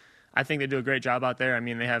mean, I think they do a great job out there. I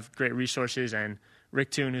mean, they have great resources, and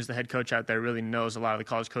Rick Toon, who's the head coach out there, really knows a lot of the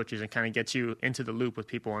college coaches and kind of gets you into the loop with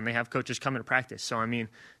people. And they have coaches coming to practice. So, I mean,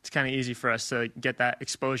 it's kind of easy for us to get that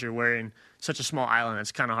exposure. We're in such a small island,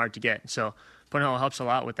 it's kind of hard to get. So Punahou helps a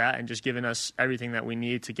lot with that and just giving us everything that we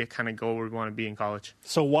need to kind of go where we want to be in college.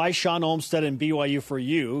 So why Sean Olmstead and BYU for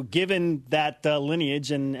you, given that lineage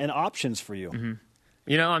and options for you? Mm-hmm.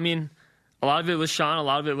 You know, I mean, a lot of it was Sean. A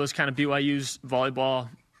lot of it was kind of BYU's volleyball,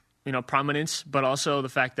 you know, prominence, but also the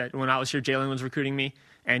fact that when I was here, Jalen was recruiting me,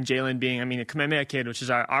 and Jalen being, I mean, a Kamehameha kid, which is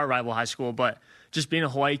our rival high school, but just being a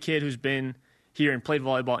Hawaii kid who's been here and played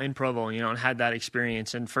volleyball in Provo, you know, and had that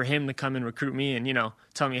experience. And for him to come and recruit me and, you know,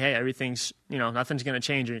 tell me, hey, everything's, you know, nothing's going to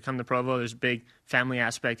change when you come to Provo. There's a big family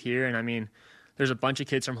aspect here. And, I mean, there's a bunch of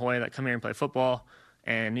kids from Hawaii that come here and play football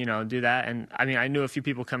and, you know, do that. And, I mean, I knew a few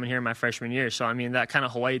people coming here in my freshman year. So, I mean, that kind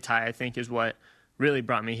of Hawaii tie, I think, is what really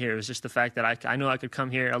brought me here. It was just the fact that I knew I could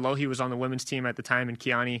come here. Alohi was on the women's team at the time in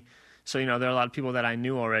Kiani. So, you know, there are a lot of people that I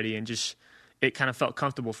knew already, and just it kind of felt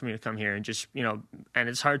comfortable for me to come here and just, you know, and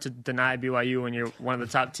it's hard to deny BYU when you're one of the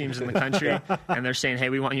top teams in the country and they're saying, hey,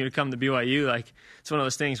 we want you to come to BYU. Like, it's one of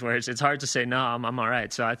those things where it's hard to say, no, I'm all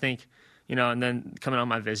right. So I think, you know, and then coming on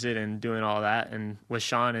my visit and doing all that, and with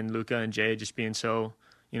Sean and Luca and Jay just being so,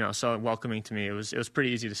 you know, so welcoming to me, it was a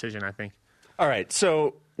pretty easy decision, I think. All right,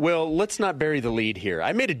 so, Will, let's not bury the lead here.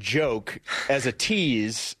 I made a joke as a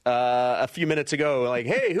tease a few minutes ago, like,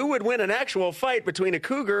 hey, who would win an actual fight between a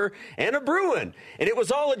Cougar and a Bruin? And it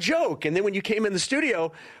was all a joke. And then when you came in the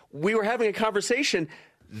studio, we were having a conversation.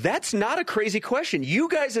 That's not a crazy question. You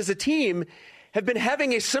guys as a team have been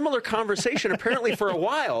having a similar conversation apparently for a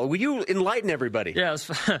while. Will you enlighten everybody? Yeah,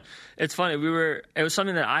 it's funny. It was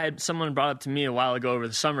something that someone brought up to me a while ago over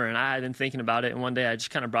the summer, and I had been thinking about it. And one day I just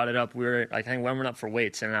kind of brought it up. We were like, I think warming up for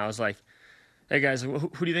weights, and I was like, "Hey guys, who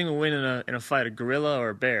do you think will win in a fight, a gorilla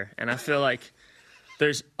or a bear?" And I feel like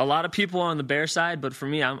there's a lot of people on the bear side, but for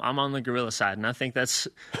me, I'm on the gorilla side, and I think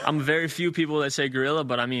I'm very few people that say gorilla,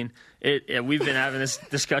 but I mean, we've been having this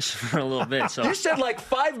discussion for a little bit. So you said like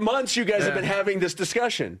 5 months you guys have been having this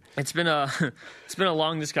discussion. It's been a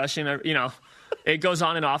long discussion. You know, it goes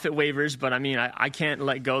on and off. It wavers, but I mean, I can't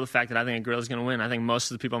let go of the fact that I think a gorilla's going to win. I think most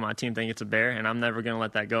of the people on my team think it's a bear, and I'm never going to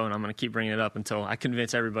let that go, and I'm going to keep bringing it up until I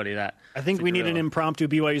convince everybody that. I think we need an impromptu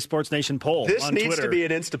BYU Sports Nation poll. This on needs Twitter. to be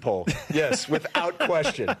an Insta poll. Yes, without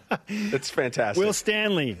question. It's fantastic. Will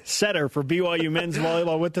Stanley, setter for BYU men's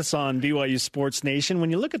volleyball, with us on BYU Sports Nation. When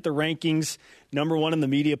you look at the rankings, number 1 in the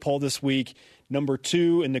media poll this week, number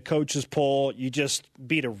 2 in the coaches poll, you just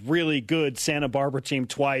beat a really good Santa Barbara team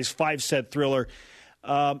twice, 5-set thriller.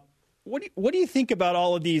 What do you think about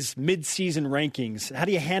all of these mid-season rankings? How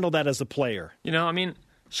do you handle that as a player? You know, I mean,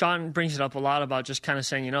 Sean brings it up a lot about just kind of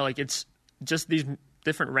saying, you know, like it's just these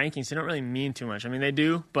different rankings. They don't really mean too much. I mean, they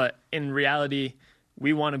do, but in reality,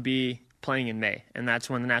 we want to be playing in May, and that's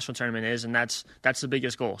when the national tournament is, and that's the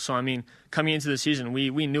biggest goal. So, I mean, coming into the season,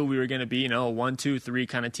 we knew we were going to be, a 1, 2, 3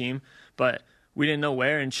 kind of team, but we didn't know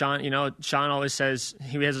where. And Sean always says,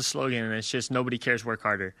 he has a slogan, and it's just nobody cares, work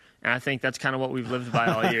harder. And I think that's kind of what we've lived by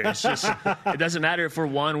all year. It's just, it doesn't matter if we're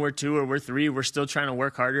 1, we're 2, or we're 3. We're still trying to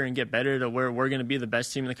work harder and get better to where we're going to be the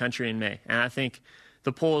best team in the country in May. And I think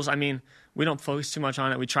the polls, I mean, we don't focus too much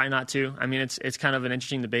on it. We try not to. I mean, it's kind of an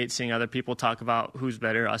interesting debate seeing other people talk about who's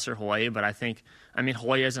better, us or Hawaii. But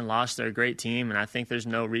Hawaii hasn't lost. They're a great team, and I think there's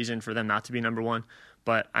no reason for them not to be number 1.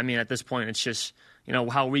 But, I mean, at this point, it's just,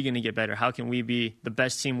 how are we going to get better? How can we be the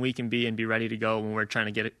best team we can be and be ready to go when we're trying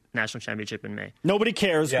to get a national championship in May? Nobody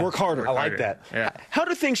cares. Yeah. Work harder. I like that. Yeah. How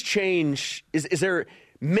do things change? Is there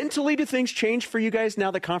mentally, do things change for you guys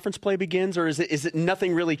now that conference play begins, or is it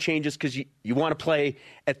nothing really changes because you want to play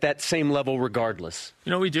at that same level regardless?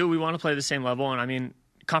 We do. We want to play the same level, and I mean,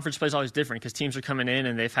 conference play is always different because teams are coming in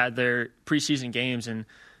and they've had their preseason games, and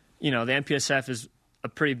the MPSF is a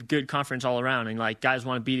pretty good conference all around, and guys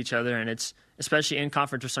want to beat each other, and it's especially in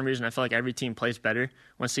conference for some reason. I feel like every team plays better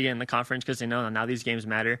once they get in the conference because they know now these games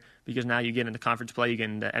matter because now you get into conference play, you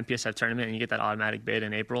get into the MPSF tournament, and you get that automatic bid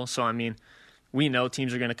in April. So I mean, we know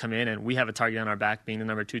teams are going to come in, and we have a target on our back being the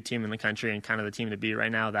number 2 team in the country and kind of the team to beat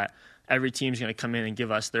right now, that every team's going to come in and give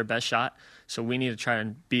us their best shot. So we need to try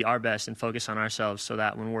and be our best and focus on ourselves so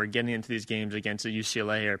that when we're getting into these games against a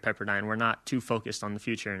UCLA or Pepperdine, we're not too focused on the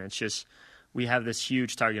future. And it's just, we have this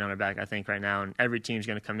huge target on our back, I think, right now, and every team's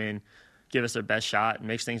going to come in, give us their best shot,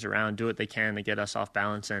 mix things around, do what they can to get us off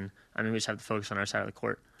balance. And, I mean, we just have to focus on our side of the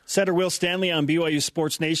court. Setter Will Stanley on BYU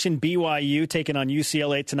Sports Nation. BYU taking on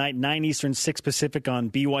UCLA tonight, 9 Eastern, 6 Pacific on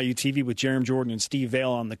BYU TV with Jerem Jordan and Steve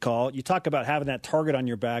Vale on the call. You talk about having that target on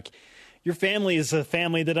your back. Your family is a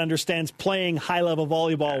family that understands playing high-level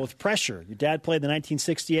volleyball with pressure. Your dad played the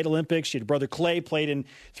 1968 Olympics. Your brother Clay played in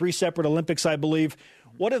 3 separate Olympics, I believe.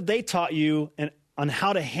 What have they taught you on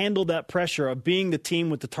how to handle that pressure of being the team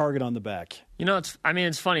with the target on the back?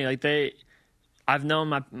 It's funny. I've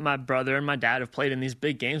known my brother and my dad have played in these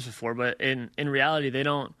big games before, but in reality,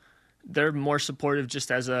 they're more supportive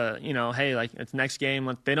just as a, hey, it's next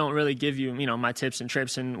game. They don't really give you, my tips and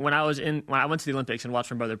trips. And when I went to the Olympics and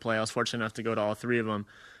watched my brother play, I was fortunate enough to go to all 3 of them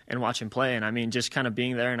and watch him play. And I mean, just kind of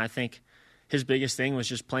being there. And I think his biggest thing was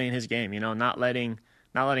just playing his game, not letting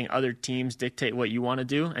other teams dictate what you want to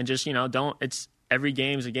do. And just, it's every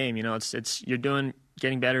game's a game, you're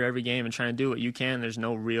getting better every game and trying to do what you can. There's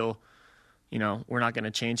no real, we're not going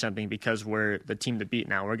to change something because we're the team to beat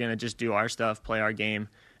now. We're going to just do our stuff, play our game,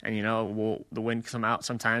 and, the win come out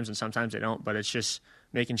sometimes and sometimes they don't, but it's just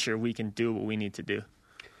making sure we can do what we need to do.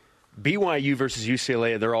 BYU versus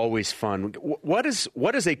UCLA, they're always fun. What is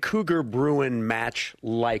a Cougar-Bruin match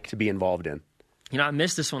like to be involved in? I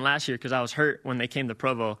missed this one last year because I was hurt when they came to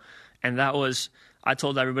Provo, and I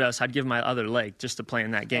told everybody else I'd give my other leg just to play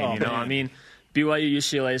in that game. I mean,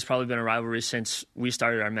 BYU-UCLA has probably been a rivalry since we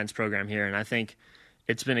started our men's program here, and I think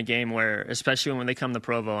it's been a game where, especially when they come to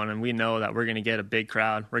Provo, and we know that we're going to get a big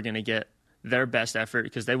crowd, we're going to get their best effort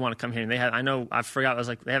because they want to come here. And they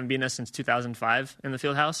haven't beaten us since 2005 in the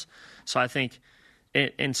Fieldhouse. So I think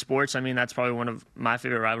in sports, that's probably one of my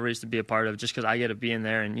favorite rivalries to be a part of just because I get to be in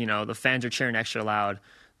there and, the fans are cheering extra loud.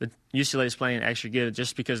 The UCLA is playing extra good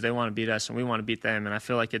just because they want to beat us and we want to beat them. And I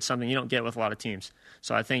feel like it's something you don't get with a lot of teams.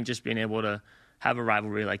 So I think just being able to have a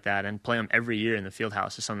rivalry like that and play them every year in the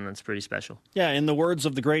Fieldhouse is something that's pretty special. Yeah, in the words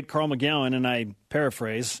of the great Carl McGowan, and I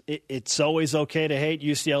paraphrase, it's always okay to hate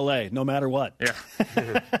UCLA, no matter what.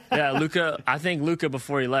 Yeah. Yeah, Luka, I think Luka,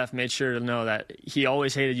 before he left, made sure to know that he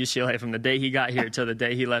always hated UCLA from the day he got here to the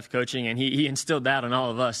day he left coaching, and he instilled that on all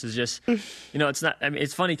of us. It's just, it's not,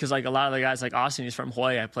 it's funny because, a lot of the guys, like Austin, he's from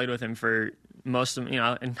Hawaii. I played with him for most of,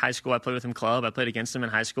 in high school. I played with him club. I played against him in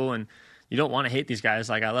high school, and you don't want to hate these guys.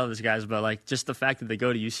 I love these guys, but just the fact that they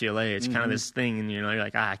go to UCLA, it's kind of this thing, and you're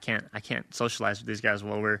like, I can't socialize with these guys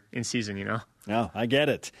while we're in season, No, I get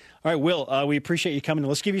it. All right, Will, we appreciate you coming.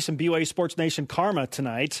 Let's give you some BYU Sports Nation karma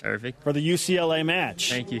tonight. Perfect. For the UCLA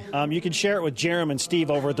match. Thank you. You can share it with Jerem and Steve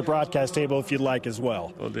over at the broadcast table if you'd like as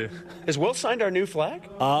well. Will do. Has Will signed our new flag?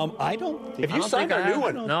 I don't. Have you signed our new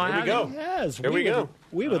one? No, I haven't. Here we go. Yes. Here we go.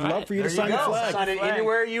 We would love for you to sign the flag. Sign it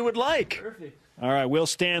anywhere you would like. Perfect. All right, Will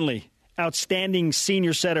Stanley. Outstanding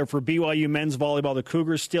senior setter for BYU men's volleyball. The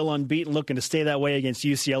Cougars still unbeaten, looking to stay that way against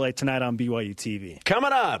UCLA tonight on BYU TV.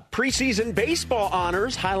 Coming up, preseason baseball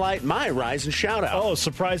honors highlight my rise and shout-out. Oh,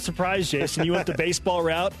 surprise, surprise, Jason. You went the baseball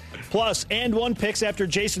route. Plus, and one picks after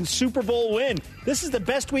Jason's Super Bowl win. This is the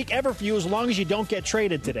best week ever for you as long as you don't get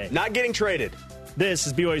traded today. Not getting traded. This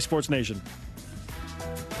is BYU Sports Nation.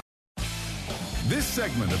 This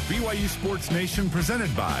segment of BYU Sports Nation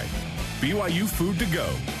presented by BYU Food to Go,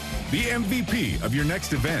 the MVP of your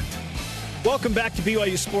next event. Welcome back to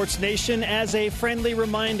BYU Sports Nation. As a friendly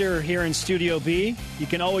reminder here in Studio B, you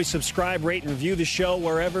can always subscribe, rate, and review the show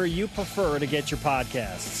wherever you prefer to get your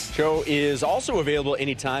podcasts. Show is also available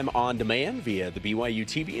anytime on demand via the BYU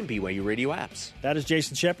TV and BYU radio apps. That is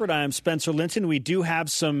Jason Shepard. I am Spencer Linton. We do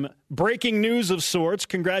have some breaking news of sorts.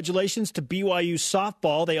 Congratulations to BYU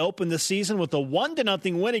softball. They opened the season with a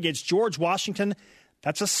 1-0 win against George Washington.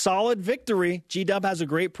 That's a solid victory. G-Dub has a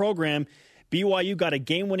great program. BYU got a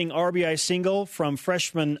game-winning RBI single from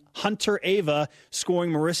freshman Hunter Ava, scoring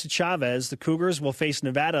Marissa Chavez. The Cougars will face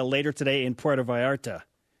Nevada later today in Puerto Vallarta.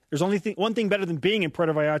 There's only one thing better than being in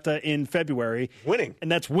Puerto Vallarta in February. Winning.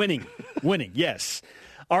 And that's winning. Winning, yes.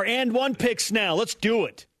 Our and one picks now. Let's do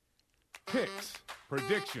it. Picks,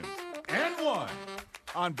 predictions, and one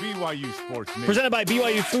on BYU Sports Nation. Presented by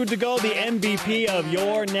BYU Food to Go, the MVP of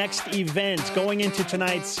your next event. Going into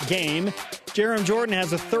tonight's game, Jarom Jordan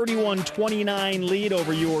has a 31-29 lead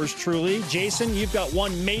over yours truly. Jason, you've got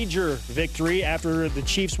one major victory after the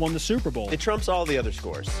Chiefs won the Super Bowl. It trumps all the other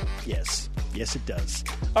scores. Yes. Yes, it does.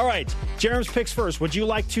 All right. Jerem's picks first. Would you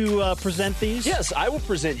like to present these? Yes, I will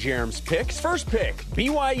present Jerem's picks. First pick,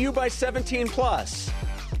 BYU by 17+.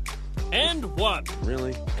 And one.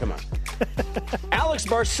 Really? Come on. Alex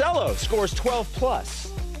Barcelo scores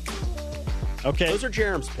 12+. Okay. Those are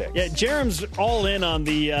Jerem's picks. Yeah, Jerem's all in on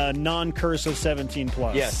the non-curse of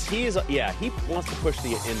 17+. Yes, he is. Yeah, he wants to push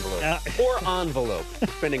the envelope or envelope,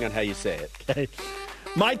 depending on how you say it. Okay.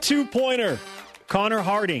 My two-pointer, Connor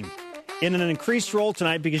Harding, in an increased role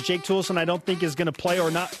tonight because Jake Toolson I don't think is going to play,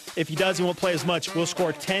 or not. If he does, he won't play as much. We'll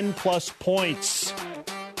score 10+ points.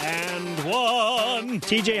 And one.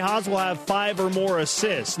 TJ Haas will have 5 or more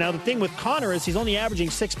assists. Now, the thing with Connor is he's only averaging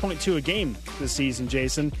 6.2 a game this season,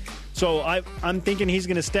 Jason. So I'm thinking he's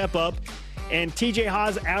going to step up. And TJ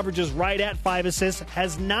Haas averages right at 5 assists,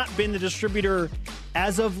 has not been the distributor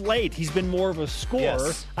as of late. He's been more of a scorer.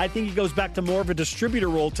 Yes. I think he goes back to more of a distributor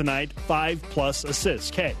role tonight, 5+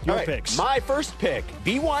 assists. Okay, your picks. My first pick,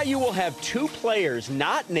 BYU will have 2 players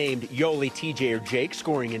not named Yoli, TJ, or Jake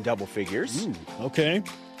scoring in double figures. Ooh, okay.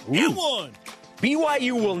 Ooh. And one.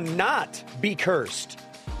 BYU will not be cursed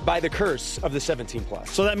by the curse of the 17+.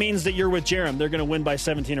 So that means that you're with Jerem. They're going to win by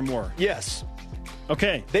 17 or more. Yes.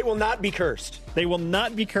 Okay. They will not be cursed. They will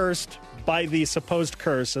not be cursed by the supposed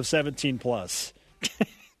curse of 17+.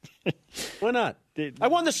 Why not? I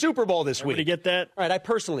won the Super Bowl this week. Did you get that? All right, I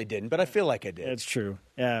personally didn't, but I feel like I did. That's true.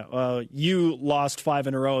 Yeah, well, you lost 5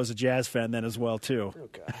 in a row as a Jazz fan then as well, too. Oh,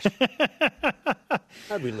 gosh.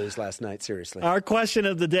 How'd we lose last night, seriously? Our question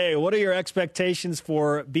of the day, what are your expectations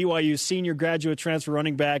for BYU senior graduate transfer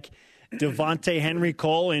running back Devontae Henry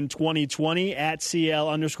Cole in 2020? At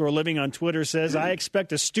CL_living on Twitter says, I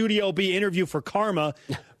expect a Studio B interview for Karma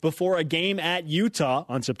before a game at Utah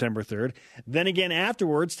on September 3rd. Then again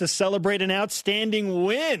afterwards to celebrate an outstanding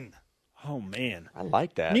win. Oh, man. I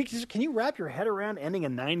like that. Can you wrap your head around ending a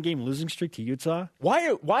 9-game losing streak to Utah?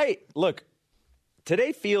 Why? Look,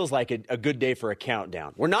 today feels like a good day for a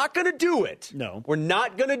countdown. We're not going to do it. No. We're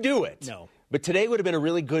not going to do it. No. But today would have been a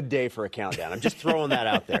really good day for a countdown. I'm just throwing that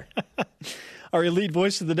out there. Our elite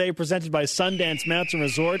voice of the day presented by Sundance Mountain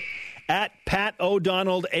Resort at Pat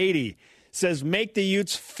O'Donnell 80 says, make the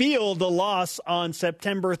Utes feel the loss on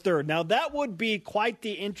September 3rd. Now, that would be quite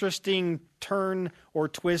the interesting turn or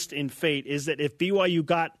twist in fate, is that if BYU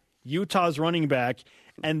got Utah's running back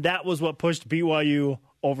and that was what pushed BYU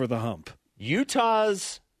over the hump.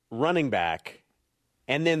 Utah's running back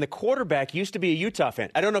and then the quarterback used to be a Utah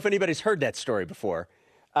fan. I don't know if anybody's heard that story before.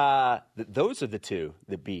 Those are the two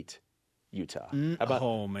that beat Utah.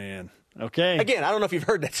 Oh, man. Okay. Again, I don't know if you've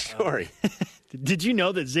heard that story. Did you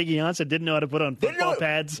know that Ziggy Ansah didn't know how to put on football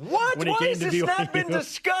pads? What? When he Why came has to this BYU? not been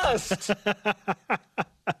discussed?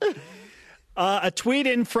 A tweet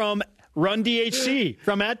in from Run DHC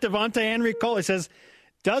from at Devontae Henry Cole. It says,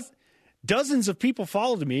 dozens of people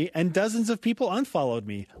followed me and dozens of people unfollowed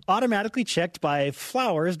me. Automatically checked by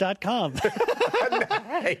flowers.com.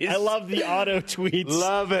 Nice. I love the auto tweets.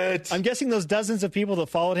 Love it. I'm guessing those dozens of people that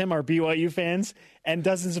followed him are BYU fans and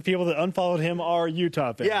dozens of people that unfollowed him are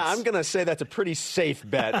Utah fans. Yeah, I'm going to say that's a pretty safe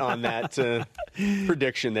bet on that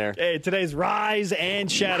prediction there. Hey, today's Rise and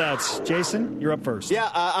Shoutouts. Jason, you're up first. Yeah,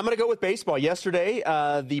 I'm going to go with baseball. Yesterday,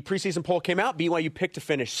 the preseason poll came out. BYU picked to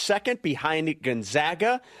finish second behind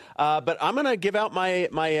Gonzaga. But I'm going to give out my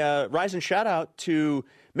Rise and Shoutout to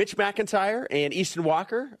Mitch McIntyre and Easton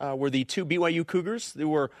Walker were the 2 BYU Cougars who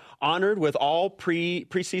were honored with all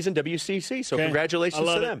preseason WCC. So congratulations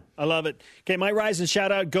to them. I love it. Okay, my Rise and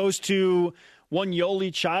Shout-Out goes to one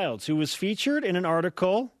Yoli Childs, who was featured in an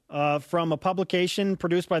article from a publication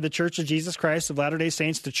produced by the Church of Jesus Christ of Latter-day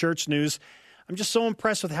Saints, the Church News. I'm just so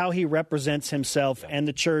impressed with how he represents himself and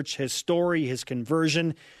the church, his story, his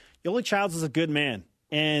conversion. Yoli Childs is a good man,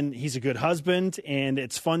 and he's a good husband, and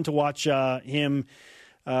it's fun to watch him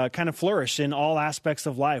kind of flourish in all aspects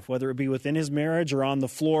of life, whether it be within his marriage or on the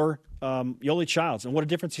floor. Yoli Childs, and what a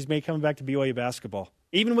difference he's made coming back to BYU basketball.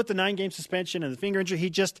 Even with the 9-game suspension and the finger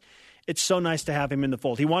injury, it's so nice to have him in the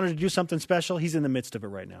fold. He wanted to do something special. He's in the midst of it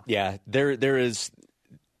right now. Yeah, there is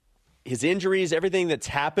his injuries, everything that's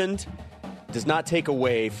happened does not take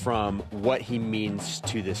away from what he means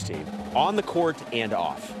to this team, on the court and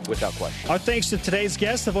off, without question. Our thanks to today's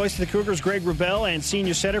guest, the voice of the Cougars, Greg Wrubell, and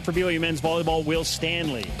senior setter for BYU men's volleyball, Will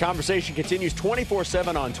Stanley. Conversation continues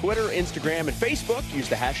 24/7 on Twitter, Instagram, and Facebook. Use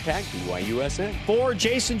the hashtag BYUSN. For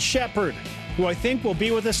Jason Shepard, who I think will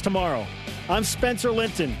be with us tomorrow, I'm Spencer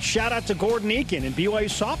Linton. Shout out to Gordon Eakin and BYU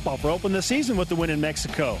softball for opening the season with the win in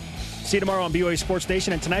Mexico. See you tomorrow on BYU Sports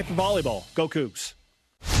Nation, and tonight for volleyball. Go Cougs.